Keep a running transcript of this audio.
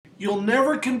You'll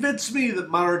never convince me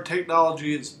that modern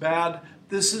technology is bad.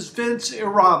 This is Vince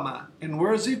Irama. And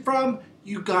where is he from?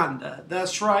 Uganda.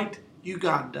 That's right,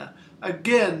 Uganda.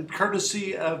 Again,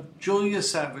 courtesy of Julia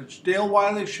Savage,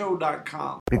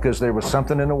 DaleWileyShow.com. Because there was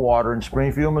something in the water in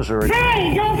Springfield, Missouri.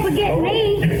 Hey, don't forget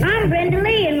me. I'm Brenda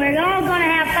Lee, and we're all going to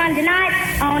have fun tonight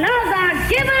on Ozark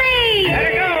Jubilee.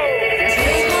 There you go.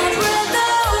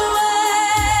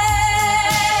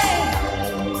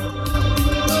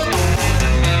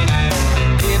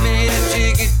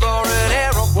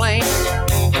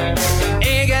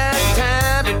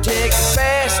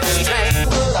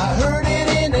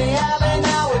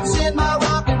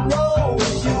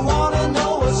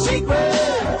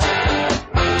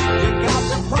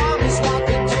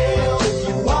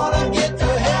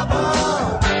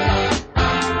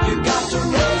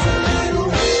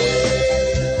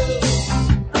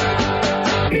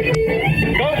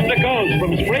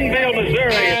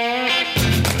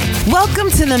 Welcome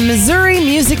to the Missouri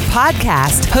Music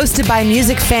Podcast, hosted by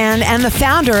music fan and the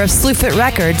founder of Slewfoot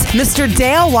Records, Mr.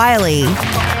 Dale Wiley.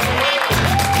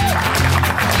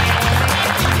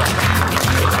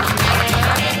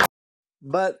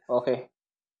 But okay,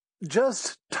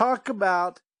 just talk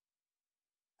about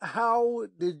how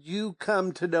did you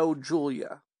come to know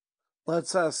Julia?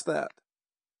 Let's ask that.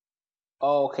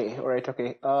 Oh, okay, all right,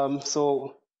 okay.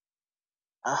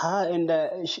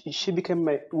 She became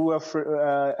my.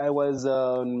 I was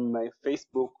on my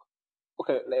Facebook.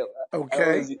 Okay,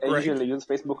 okay. I usually use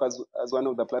Facebook as one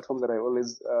of the platforms that I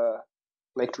always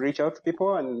like to reach out to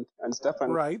people and stuff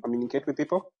and communicate with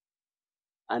people.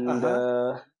 And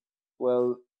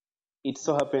well, it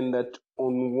so happened that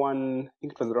on one, I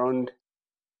think it was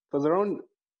around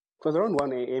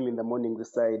 1 a.m. in the morning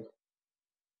this side.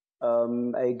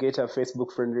 I get a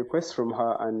Facebook friend request from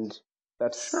her, and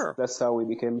that's how we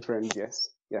became friends. Yes,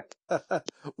 yeah.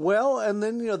 Well, and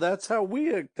then that's how we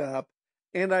hooked up.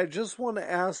 And I just want to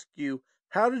ask you,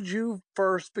 how did you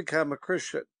first become a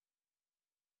Christian?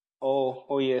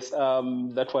 Oh yes.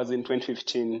 That was in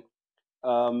 2015.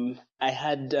 I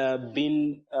had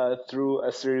been through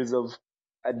a series of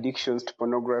addictions to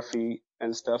pornography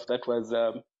and stuff. That was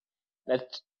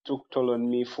that took toll on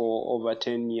me for over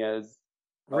 10 years.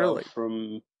 Really?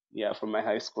 From my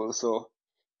high school. So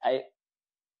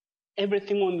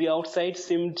everything on the outside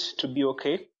seemed to be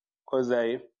okay because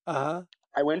I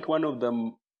went one of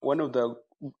the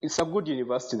it's a good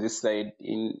university this side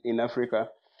in Africa.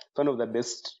 It's one of the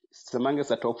best. It's amongst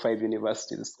the top 5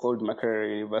 universities. It's called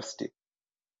Makerere University,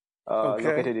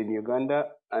 located in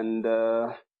Uganda. And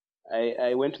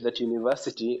I went to that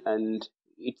university, and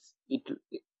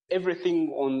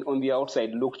everything on the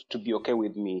outside looked to be okay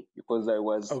with me because I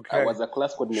was a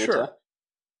class coordinator,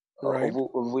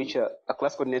 of which a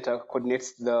class coordinator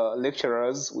coordinates the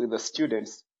lecturers with the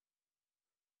students,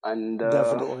 and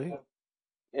definitely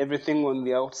everything on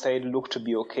the outside looked to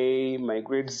be okay. My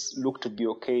grades looked to be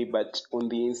okay, but on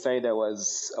the inside I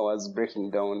was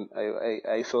breaking down.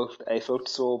 I felt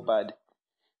so bad,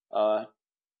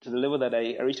 to the level that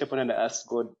I reached upon and I asked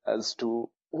God as to.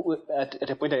 At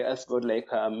a point, I asked God, like,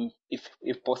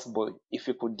 if possible, if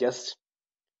you could just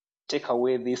take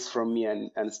away this from me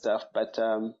and stuff. But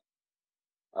on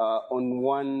I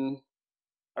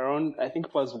think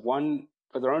it was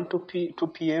around 2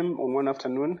 p.m. on one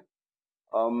afternoon.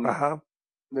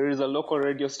 There is a local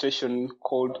radio station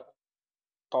called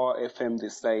Power FM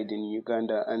this side in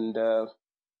Uganda, and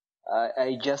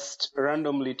I just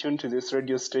randomly tuned to this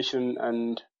radio station,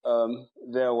 and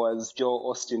there was Joe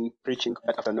Austin preaching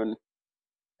that afternoon.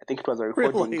 I think it was a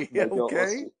recording by Joe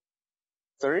Austin.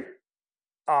 Sorry?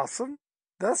 Awesome.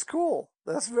 That's cool.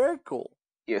 That's very cool.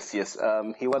 Yes. He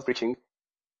was preaching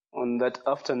on that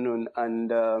afternoon,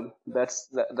 and that's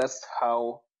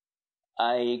how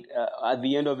I. At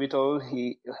the end of it all,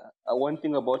 one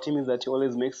thing about him is that he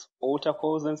always makes altar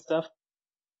calls and stuff,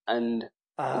 and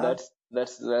that's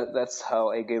how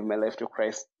I gave my life to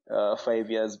Christ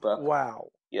 5 years back. Wow.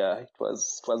 Yeah, it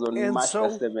was on March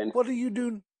 7th. What do you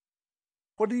do?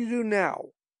 What do you do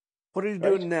now? What are you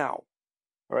doing now?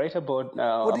 Right about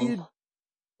what do you?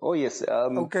 Oh yes.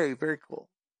 Okay, very cool.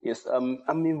 Yes, I'm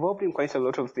involved in quite a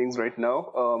lot of things right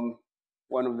now.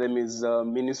 One of them is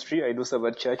ministry. I do serve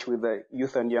at church with the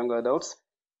youth and young adults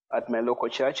at my local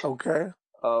church. Okay.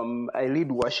 I lead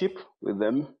worship with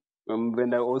them.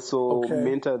 Then I also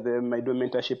mentor them. I do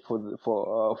mentorship for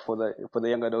the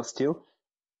young adults still.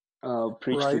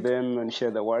 Preach to them and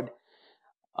share the word.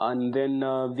 And then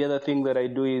the other thing that I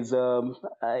do is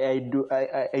I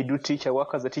do teach. I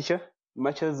work as a teacher,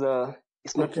 much as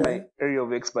it's not my area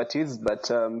of expertise,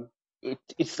 but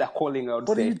it's a calling out.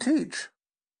 What do you teach?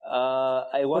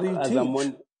 I work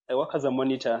work as a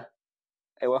monitor.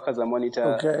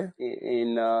 Okay.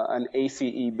 in an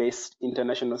ACE-based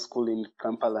international school in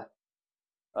Kampala,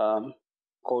 called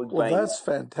Well, Vine. that's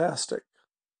fantastic.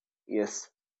 Yes.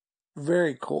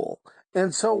 Very cool.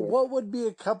 And so, Yes.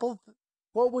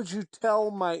 what would you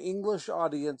tell my English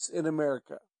audience in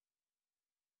America?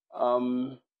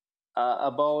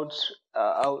 About,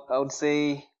 I would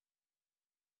say,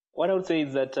 what I would say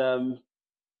is that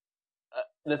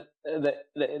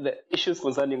the issues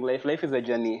concerning life is a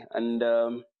journey, and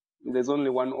there's only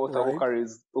one author Right.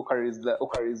 who carries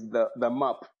the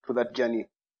map to that journey,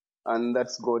 and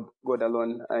that's God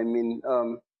alone. I mean,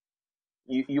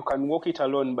 you can walk it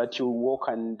alone, but you walk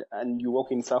and you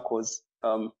walk in circles.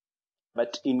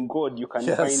 But in God, you can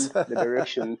Yes. find the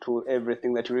direction to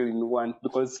everything that you really want,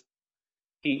 because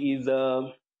He is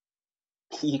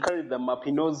he carries the map.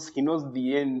 He knows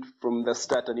the end from the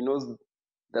start, and he knows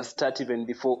the start even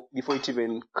before it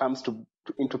even comes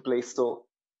into place. So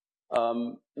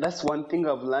that's one thing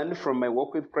I've learned from my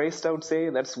walk with Christ. I would say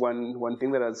that's one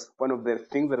of the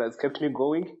things that has kept me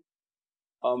going.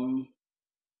 I'm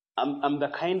the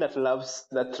kind that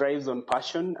thrives on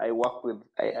passion. I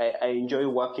enjoy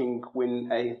working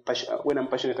when I'm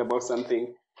passionate about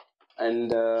something,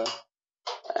 and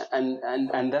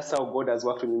that's how God has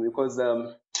worked with me, because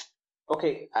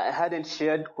I hadn't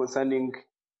shared concerning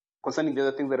the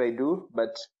other things that I do,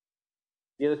 but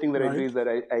the other thing that I do is that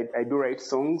I do write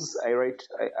songs. I'm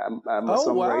a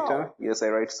songwriter. Wow. Yes, I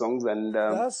write songs, and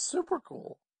that's super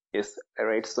cool. Yes, I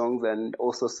write songs and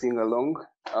also sing along.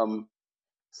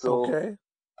 Okay.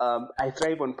 I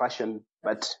thrive on passion,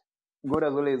 but God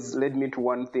has always led me to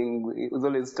one thing. He has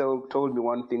always told me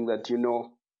one thing, that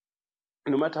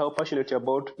no matter how passionate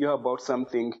you're about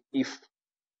something, if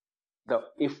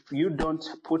you don't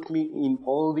put me in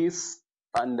all this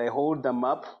and I hold the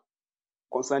map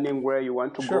concerning where you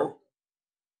want to go,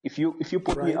 if you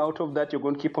put me out of that, you're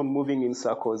going to keep on moving in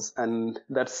circles, and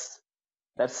that's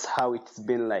how it's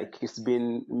been like. It's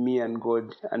been me and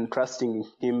God, and trusting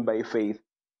Him by faith.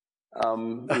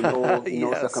 In all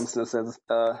circumstances.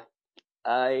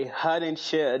 I hadn't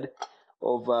shared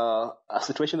of a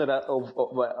situation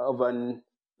of an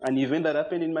event that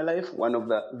happened in my life. One of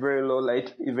the very low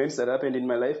light events that happened in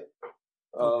my life.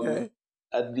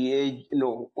 At the age,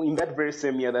 in that very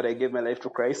same year that I gave my life to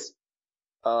Christ,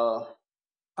 my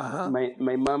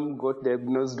mom got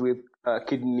diagnosed with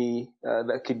kidney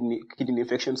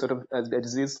infection, sort of a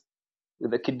disease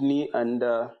with the kidney, and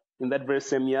in that very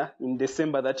same year, in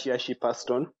December that year, she passed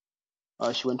on.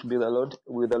 She went to be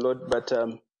with the Lord, but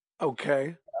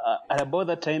at about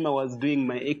that time, I was doing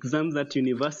my exams at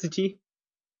university.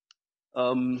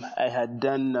 I had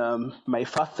done my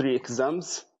first 3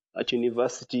 exams at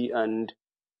university, and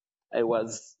I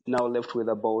was now left with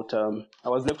I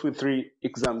was left with 3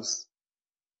 exams,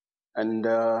 and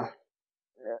the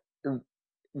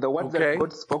words that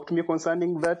God spoke to me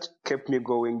concerning that kept me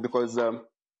going, because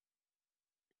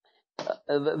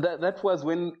that was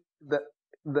when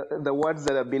the words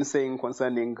that I've been saying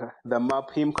concerning the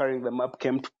map, Him carrying the map,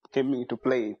 came into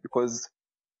play, because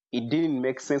it didn't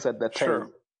make sense at the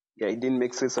time. Yeah, it didn't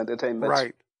make sense at the time.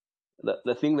 But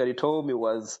the thing that He told me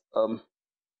was,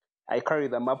 I carry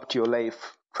the map to your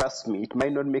life. Trust me. It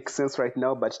might not make sense right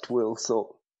now, but it will.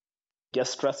 So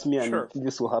just trust me, and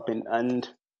this will happen. And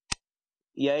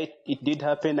yeah, it did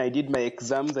happen. I did my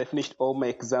exams. I finished all my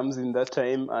exams in that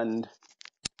time, and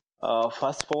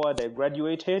fast forward, I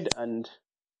graduated, and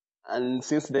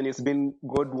since then it's been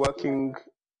God working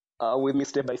with me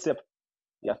step by step.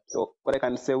 Yeah. So what I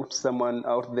can say to someone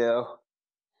out there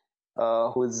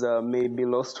who's maybe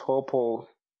lost hope or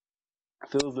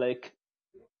feels like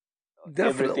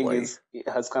everything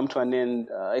has come to an end,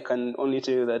 I can only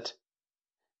tell you that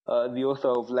the author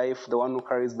of life, the one who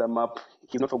carries the map,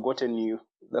 He's not forgotten you.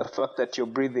 The fact that you're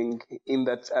breathing in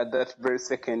that at that very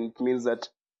second means that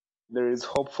there is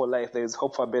hope for life. There is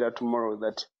hope for a better tomorrow,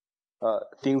 that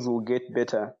things will get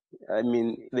better. I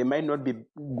mean, they might not be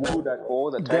good at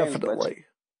all the time, but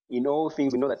in all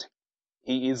things, we know that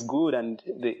He is good, and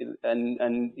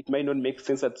it might not make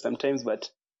sense at sometimes,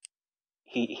 but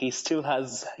he still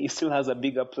has a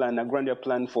bigger plan, a grander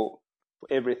plan for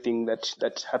everything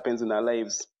that happens in our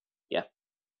lives. Yeah.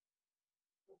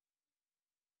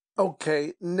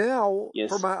 Okay, now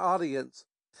for my audience,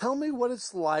 tell me what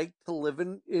it's like to live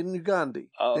in Uganda.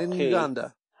 In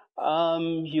Uganda.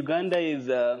 Uganda is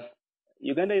a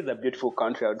beautiful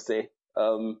country, I would say.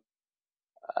 I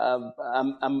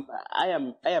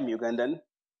am Ugandan.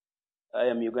 I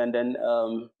am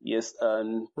Ugandan. Yes.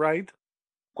 Right.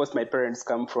 Of course, my parents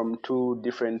come from 2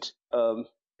 different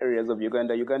areas of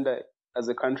Uganda. Uganda, as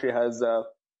a country, has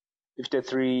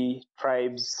 53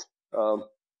 tribes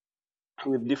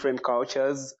with different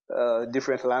cultures,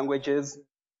 different languages.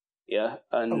 Yeah,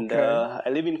 and I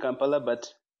live in Kampala,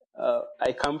 but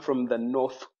I come from the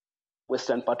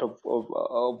northwestern part of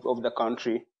the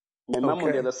country. My mom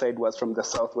on the other side was from the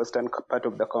southwestern part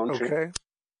of the country.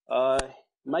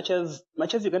 Much as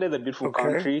Uganda is a beautiful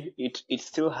country, it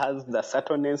still has the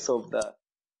subtleness of the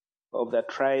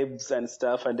tribes and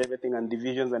stuff and everything and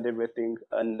divisions and everything,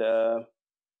 and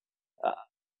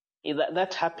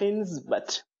that happens,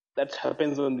 but that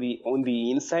happens on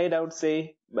the inside, I would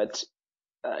say. But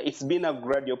it's been a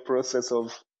gradual process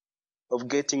of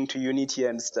getting to unity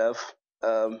and stuff.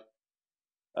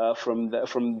 From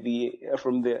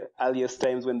the earliest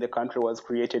times when the country was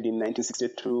created in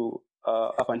 1962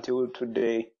 up until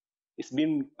today, it's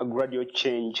been a gradual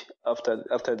change after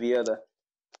the other.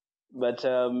 But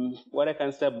what I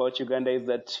can say about Uganda is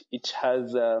that it's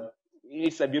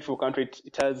a beautiful country.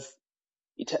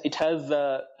 It has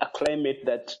a climate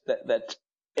that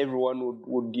everyone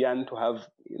would yearn to have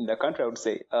in the country, I would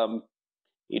say.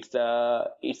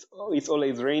 It's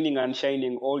always raining and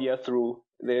shining all year through.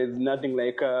 There's nothing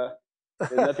like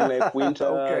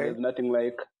winter. There's nothing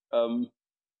like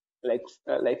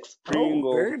spring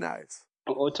or very nice.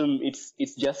 Autumn.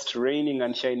 It's just raining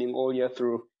and shining all year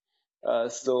through.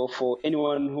 So for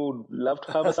anyone who would love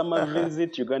to have a summer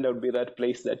visit, Uganda would be that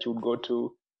place that you would go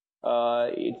to.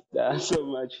 It's so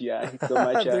much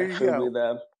filled with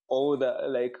all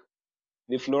the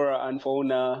flora and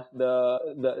fauna,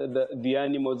 the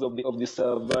animals of the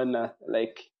savannah.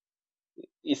 Like,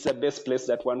 it's the best place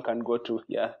that one can go to.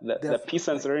 Yeah, the peace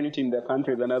and serenity in the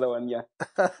country is another one. Yeah,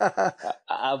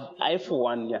 I for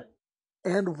one. Yeah.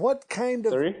 And what kind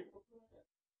of? Sorry.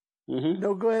 Mm-hmm.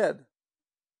 No, go ahead.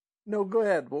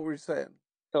 What were you saying?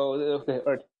 Oh, okay.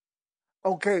 All right.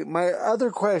 Okay, my other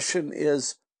question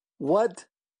is, what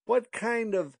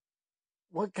kind of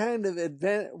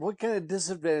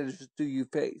disadvantages do you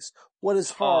face? What is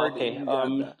hard in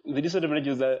Uganda? The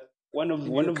disadvantages that one of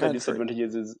the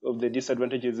disadvantages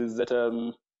is that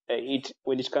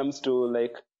when it comes to,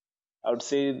 like, I would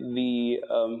say the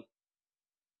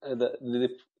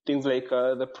things like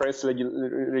the price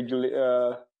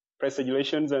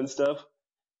regulations and stuff.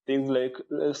 Things like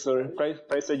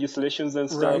price legislations and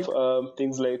stuff. Right.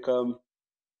 Things like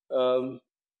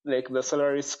the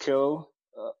salary scale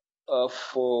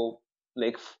for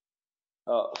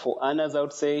earners, I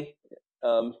would say.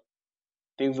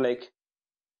 Things like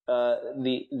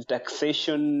the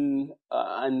taxation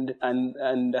and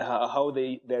how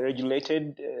they're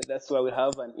regulated. That's why we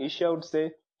have an issue, I would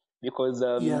say, because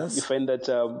you find that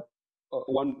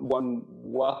one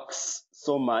works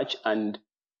so much and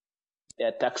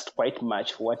they're taxed quite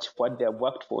much what they have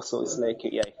worked for. So it's like,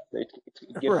 it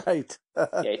gets, right.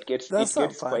 It gets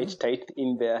quite tight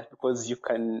in there, because you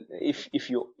can, if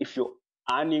you're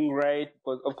earning right,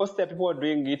 because of course there are people who are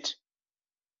doing it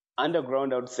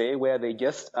underground, I would say, where they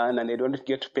just earn and they don't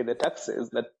get to pay the taxes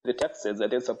that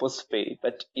they're supposed to pay.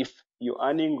 But if you're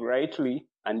earning rightly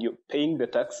and you're paying the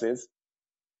taxes,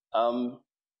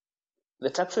 the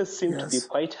taxes seem to be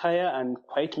quite higher and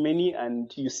quite many,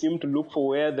 and you seem to look for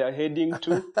where they're heading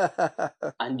to,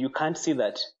 and you can't see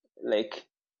that. Like,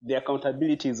 the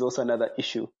accountability is also another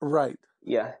issue. Right.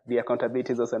 Yeah, the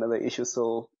accountability is also another issue.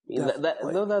 So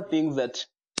those are things that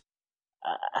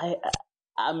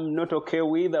I'm not okay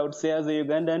with, I would say, as a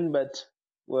Ugandan, but,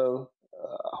 well,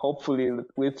 hopefully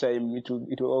with time it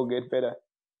will all get better.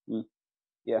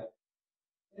 Yeah.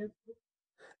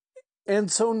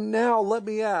 And so now let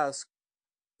me ask,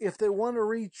 if they want to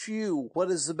reach you, what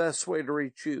is the best way to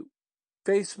reach you?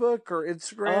 Facebook or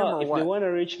Instagram or if what? If they want to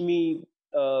reach me,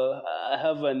 I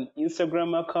have an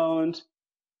Instagram account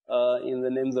in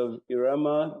the names of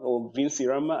Irama or Vince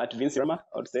Irama, at Vince Irama,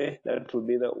 I would say. That would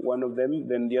be one of them.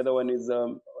 Then the other one is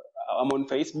I'm on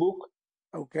Facebook.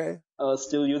 Okay.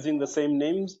 Still using the same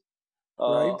names.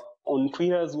 Right. On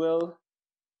Twitter as well,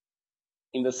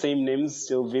 in the same names,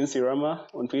 still Vince Irama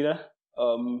on Twitter.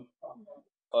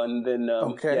 And then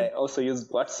I also use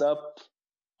WhatsApp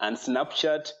and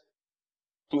Snapchat.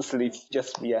 Mostly it's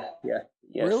just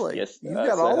Really? Yes. You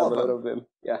got all of them. A lot of them.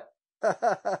 Yeah.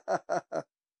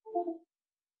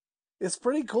 It's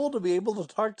pretty cool to be able to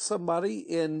talk to somebody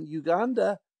in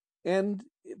Uganda and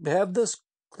have this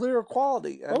clear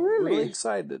quality. I'm really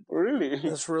excited. Really?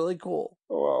 That's really cool.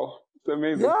 Oh, wow. It's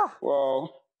amazing. Yeah. Wow.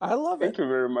 I love it. Thank you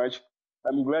very much.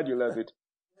 I'm glad you love it.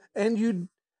 And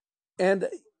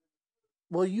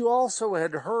Well, you also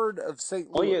had heard of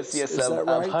St. Louis. Oh yes, yes. Is that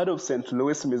right? I've heard of St.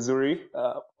 Louis, Missouri.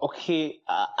 I'm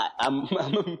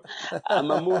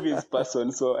a movies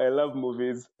person, so I love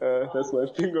movies. That's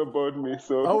one thing about me.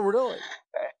 So. Oh, really?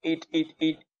 It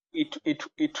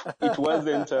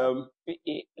wasn't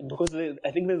because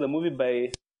I think there's a movie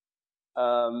by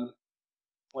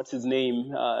what's his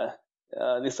name,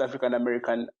 this African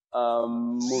American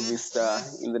movie star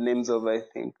in the names of, I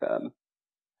think,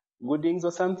 Goodings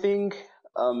or something.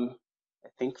 I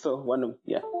think so. One of,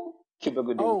 yeah, Cuba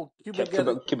Gooding. Oh, Cuba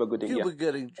Gooding. Cuba Gooding, Cuba yeah.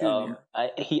 Gooding Jr.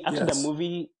 He acted a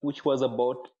movie which was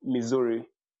about Missouri,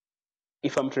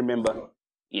 if I'm to remember.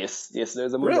 Yes, there's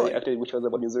a movie Really? he acted which was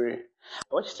about Missouri.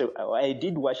 I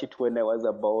did watch it when I was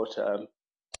about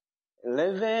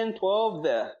 11, 12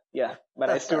 there. Yeah, but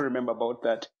I still remember about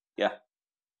that. Yeah.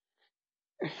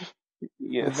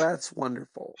 Yes. Well, that's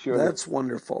wonderful. Sure. That's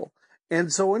wonderful.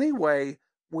 And so anyway,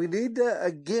 we need to,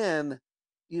 again,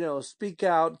 speak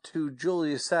out to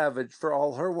Julia Savage for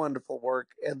all her wonderful work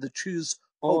and the Choose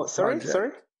Hope Project.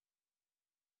 Sorry?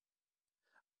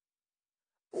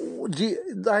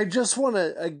 I just want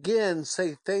to, again,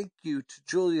 say thank you to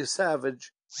Julia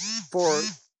Savage for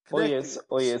connecting.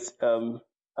 Oh, yes.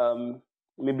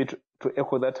 Maybe to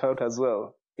echo that out as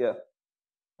well. Yeah.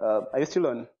 Are you still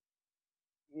on?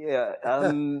 Yeah.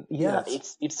 Yeah.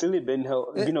 Yes. It's really been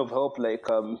of help. Like,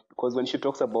 because when she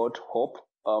talks about hope,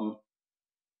 I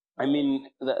mean,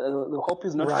 the hope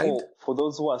is not for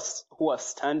those who are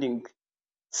standing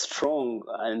strong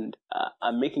and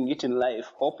are making it in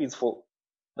life. Hope is for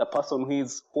the person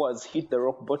who has hit the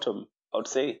rock bottom, I would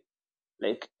say.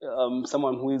 Like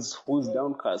someone who's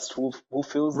downcast, who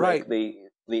feels like they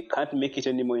can't make it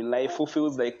anymore in life, who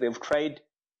feels like they've tried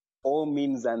all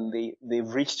means and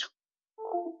they've reached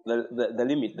the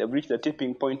limit, they've reached the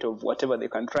tipping point of whatever they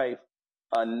can try,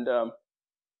 and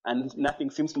nothing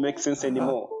seems to make sense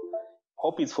anymore.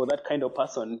 Hope is for that kind of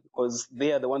person, because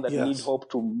they are the one that need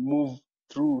hope to move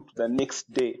through to the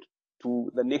next day,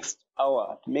 to the next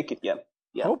hour, to make it. Yeah.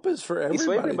 Hope is for everybody. It's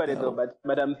for everybody though,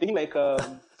 but I'm thinking like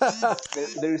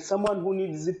there is someone who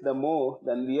needs it the more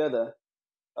than the other.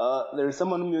 There is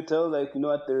someone whom you tell, like, you know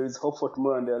what, there is hope for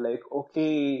tomorrow, and they're like,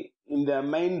 okay, in their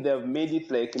mind they've made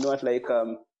it like, you know what, like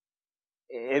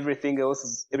everything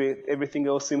else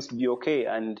seems to be okay,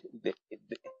 and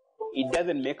it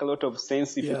doesn't make a lot of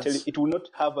sense if you tell it. It will not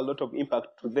have a lot of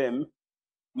impact to them,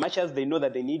 much as they know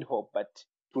that they need hope, but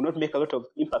it will not make a lot of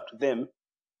impact to them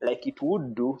like it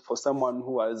would do for someone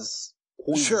who has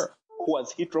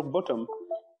hit rock bottom,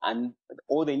 and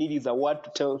all they need is a word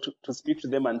to speak to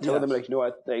them and tell them, like, you know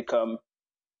what, like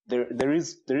there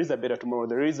is a better tomorrow.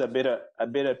 There is a better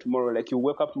tomorrow. Like, you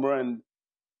wake up tomorrow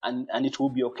and it will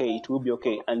be okay. It will be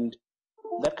okay. And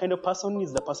that kind of person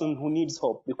is the person who needs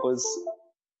hope, because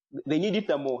they need it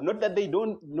the more. Not that they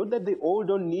all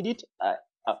don't need it. I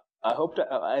hope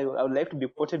that I would like to be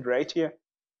quoted right here,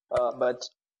 but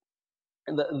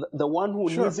the one who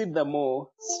needs it the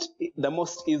most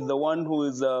is the one who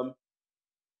is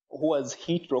who has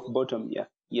hit rock bottom. Yeah.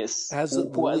 Yes. Who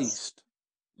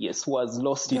has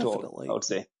lost it all, I would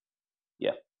say.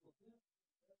 Yeah.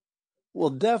 Well,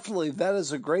 definitely, that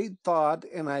is a great thought,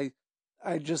 and I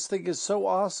just think it's so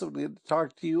awesome to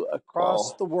talk to you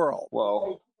across the world.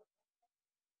 Wow.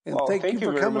 And thank you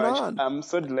for very coming much. on. I'm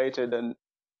so delighted and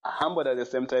humbled at the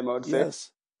same time, I would say,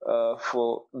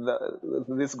 for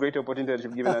this great opportunity that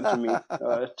you've given unto me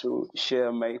to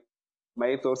share my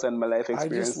thoughts and my life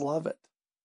experience. I just love it.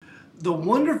 The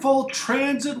wonderful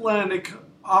transatlantic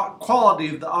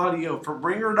quality of the audio from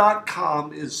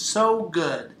Ringer.com is so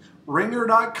good.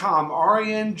 Ringer.com,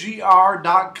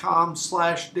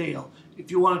 RANGR.com/Dale, if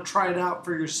you want to try it out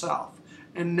for yourself.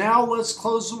 And now let's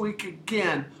close the week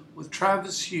again with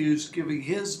Travis Huse giving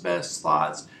his best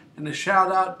thoughts, and a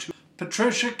shout out to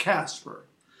Patricia Casper.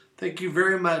 Thank you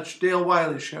very much, Dale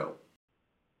Wiley Show.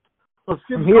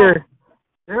 I'm here.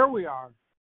 There we are.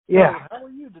 Yeah. How are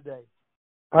you today?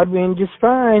 I've been just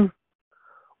fine.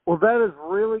 Well, that is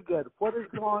really good. What is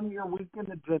on your weekend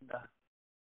agenda?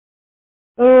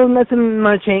 Nothing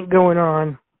much ain't going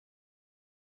on.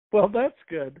 Well, that's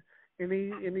good.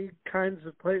 Any kinds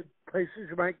of places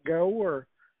you might go or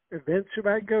events you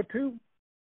might go to?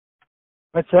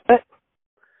 What's that?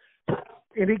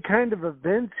 Any kind of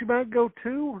events you might go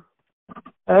to?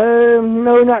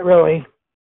 No, not really.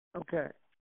 Okay.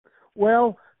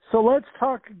 Well, so let's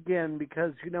talk again,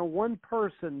 because, one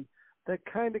person that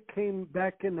kind of came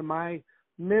back into my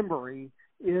memory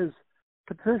is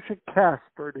Patricia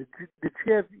Casper.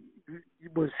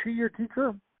 Was she your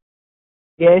teacher?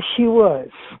 Yes, she was.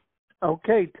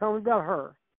 Okay, tell me about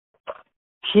her.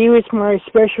 She was my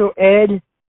special ed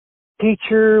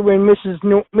teacher when Mrs.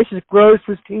 Gross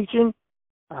was teaching.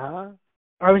 Uh-huh.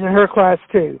 I was in her class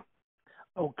too.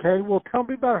 Okay, well, tell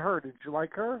me about her. Did you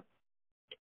like her?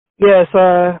 Yes,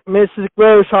 Mrs.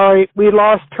 Gross, we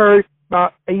lost her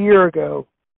about a year ago.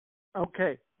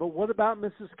 Okay, but what about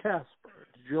Mrs. Casper?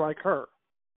 Did you like her?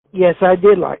 Yes, I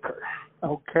did like her.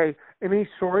 Okay. Any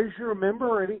stories you remember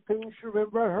or anything you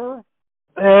remember about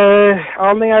her?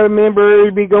 Only I remember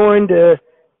would be going to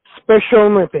Special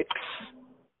Olympics.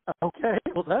 Okay,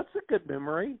 well, that's a good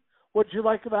memory. What did you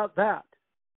like about that?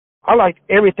 I liked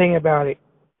everything about it.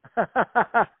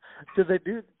 Should they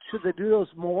do those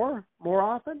more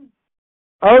often?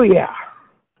 Oh, yeah.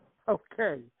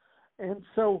 Okay. And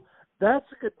so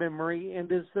that's a good memory.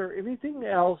 And is there anything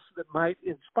else that might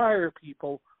inspire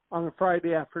people on a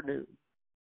Friday afternoon?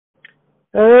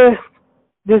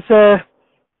 Just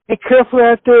be careful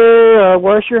out there,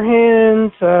 wash your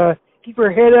hands, keep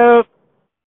your head up,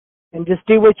 and just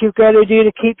do what you've got to do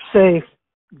to keep safe.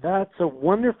 That's a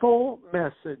wonderful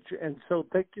message. And so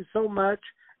thank you so much,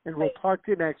 and we'll talk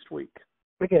to you next week.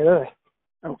 Okay, bye.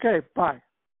 Okay, bye.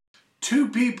 Two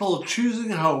people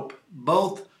choosing hope,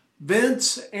 both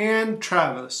Vince and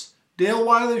Travis.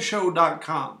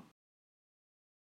 DaleWileyShow.com.